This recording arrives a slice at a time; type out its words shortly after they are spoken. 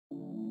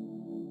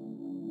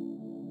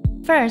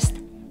First,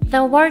 the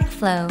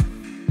workflow.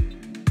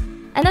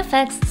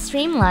 NFX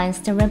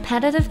streamlines the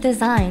repetitive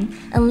design,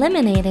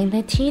 eliminating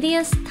the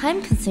tedious,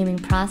 time-consuming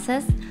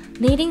process,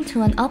 leading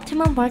to an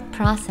optimal work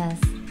process.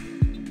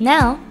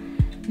 Now,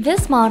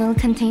 this model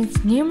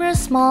contains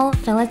numerous small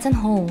fillets and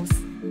holes.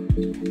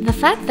 The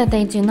fact that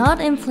they do not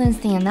influence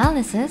the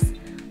analysis,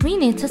 we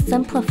need to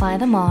simplify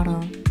the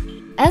model.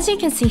 As you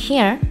can see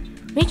here,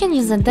 we can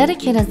use a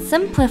dedicated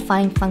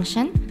simplifying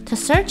function to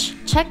search,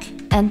 check,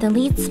 and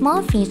delete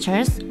small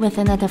features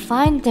within a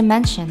defined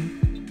dimension.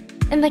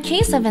 In the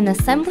case of an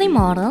assembly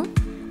model,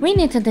 we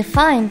need to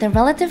define the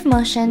relative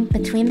motion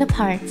between the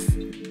parts.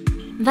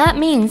 That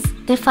means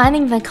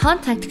defining the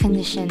contact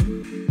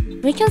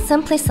condition. We can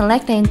simply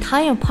select the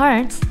entire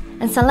parts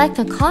and select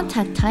a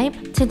contact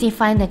type to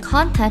define the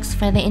contacts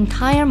for the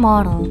entire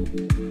model.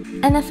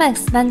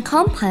 NFX then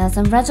compiles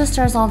and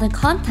registers all the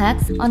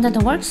contacts under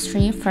the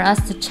workstream for us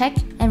to check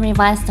and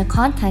revise the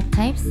contact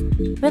types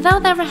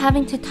without ever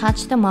having to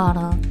touch the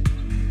model.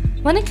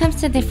 When it comes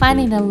to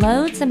defining the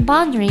loads and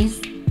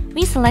boundaries,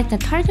 we select the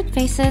target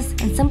faces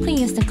and simply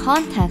use the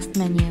context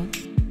menu.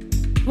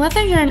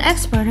 Whether you're an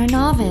expert or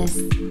novice,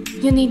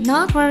 you need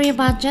not worry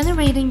about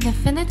generating the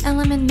finite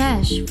element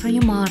mesh for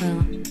your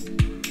model.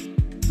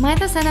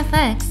 Midas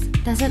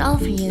NFX does it all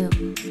for you.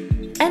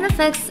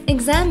 NFX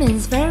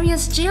examines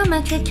various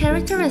geometric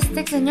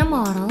characteristics in your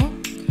model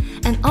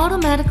and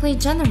automatically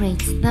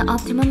generates the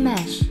optimum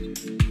mesh.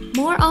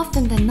 More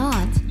often than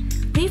not,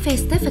 we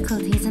face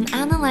difficulties in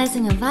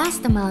analyzing a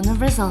vast amount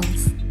of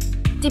results.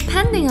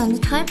 Depending on the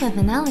type of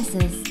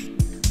analysis,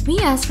 we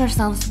ask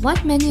ourselves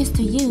what menus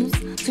to use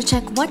to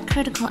check what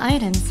critical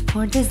items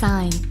for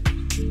design.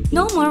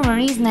 No more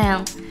worries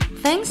now,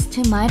 thanks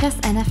to Midas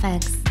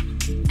NFX.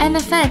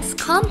 NFX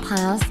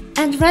compiles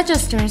and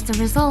registers the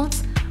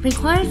results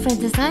required for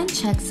design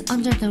checks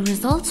under the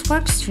results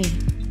workstream.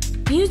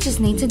 You just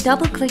need to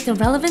double-click the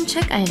relevant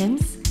check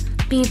items,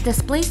 be it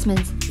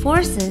displacements,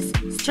 forces,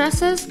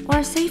 stresses,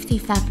 or safety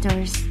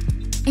factors.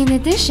 In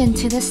addition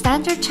to the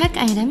standard check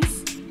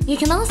items, you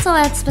can also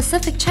add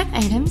specific check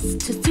items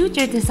to suit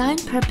your design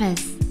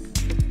purpose.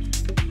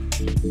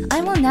 I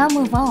will now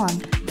move on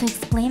to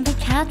explain the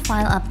CAD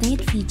File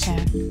update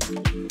feature.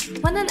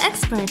 When an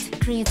expert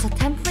creates a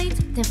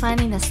template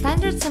defining the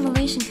standard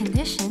simulation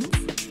conditions,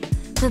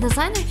 the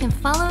designer can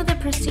follow the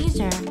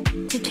procedure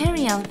to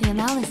carry out the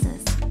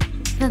analysis.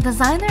 The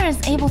designer is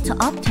able to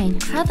obtain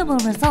credible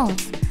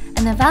results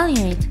and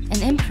evaluate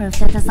and improve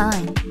the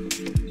design.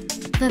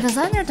 The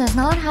designer does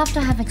not have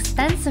to have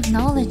extensive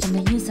knowledge in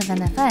the use of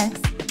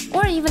NFX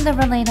or even the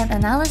related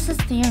analysis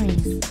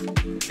theories.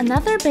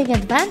 Another big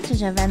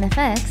advantage of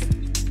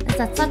NFX is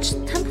that such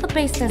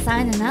template-based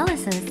design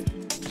analysis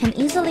can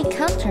easily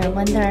counter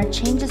when there are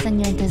changes in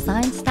your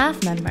design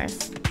staff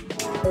members.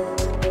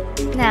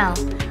 Now,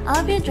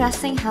 I'll be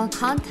addressing how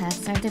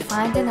contacts are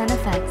defined in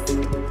NFX.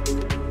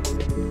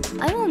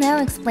 I will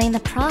now explain the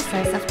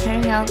process of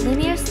carrying out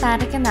linear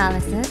static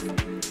analysis,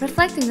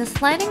 reflecting the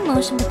sliding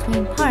motion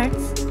between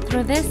parts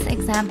through this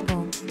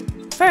example.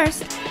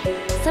 First,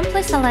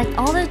 simply select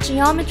all the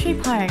geometry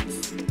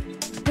parts.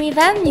 We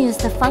then use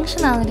the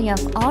functionality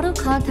of auto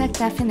contact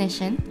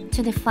definition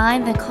to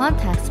define the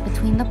contacts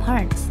between the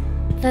parts.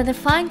 The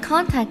defined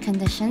contact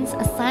conditions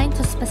assigned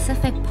to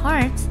specific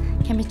parts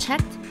can be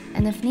checked,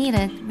 and if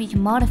needed, we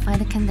can modify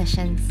the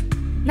conditions.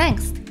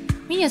 Next,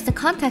 we use the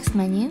context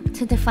menu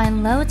to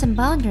define loads and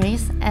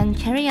boundaries and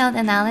carry out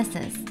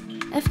analysis.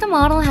 If the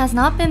model has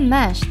not been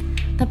meshed,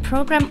 the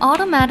program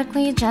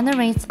automatically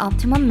generates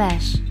optimum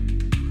mesh.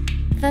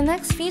 The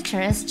next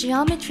feature is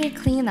geometry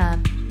cleanup.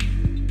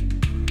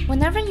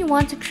 Whenever you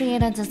want to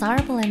create a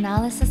desirable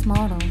analysis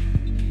model,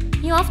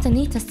 you often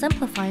need to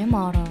simplify your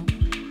model.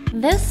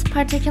 This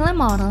particular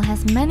model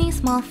has many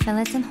small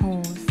fillets and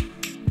holes.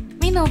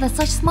 We know that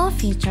such small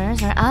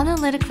features are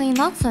analytically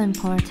not so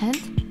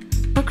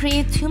important, but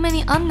create too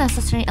many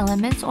unnecessary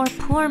elements or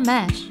poor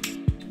mesh.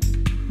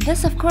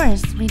 This, of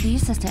course,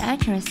 reduces the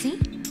accuracy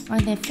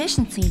or the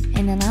efficiency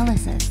in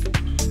analysis.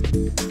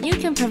 You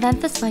can prevent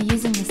this by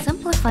using the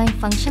simplifying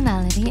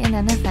functionality in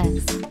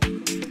NFX.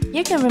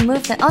 You can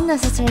remove the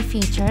unnecessary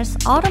features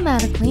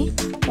automatically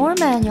or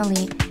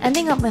manually,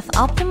 ending up with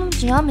optimum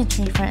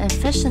geometry for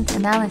efficient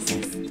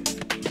analysis.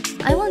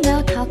 I will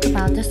now talk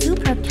about the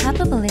superb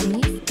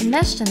capabilities in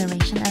mesh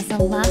generation as the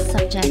last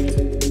subject.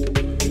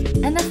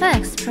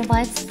 NFX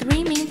provides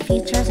three main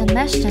features in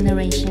mesh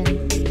generation.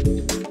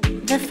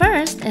 The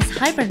first is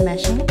hybrid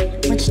meshing,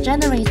 which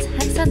generates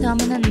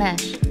hexadominant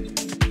mesh.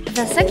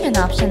 The second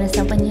option is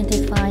that when you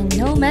define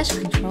no mesh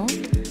control,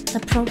 the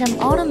program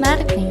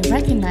automatically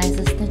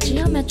recognizes the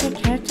geometric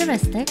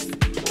characteristics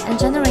and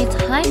generates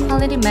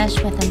high-quality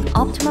mesh with an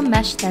optimum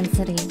mesh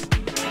density.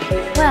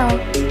 Well,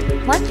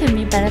 what can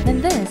be better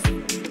than this?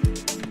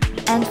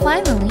 And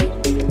finally,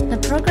 the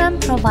program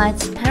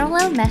provides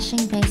parallel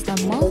meshing based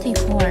on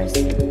multi-cores.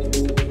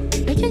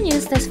 We can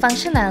use this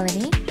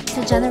functionality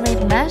to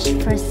generate mesh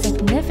for a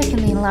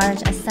significantly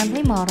large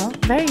assembly model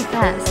very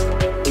fast.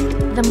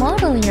 The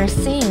model you're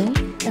seeing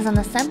is an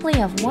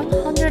assembly of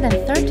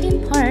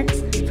 113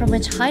 parts from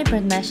which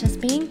hybrid mesh is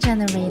being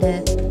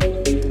generated.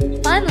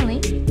 Finally,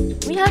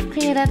 we have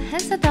created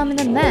hence a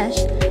dominant mesh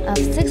of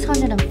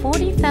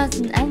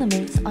 640,000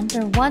 elements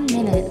under 1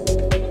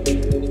 minute.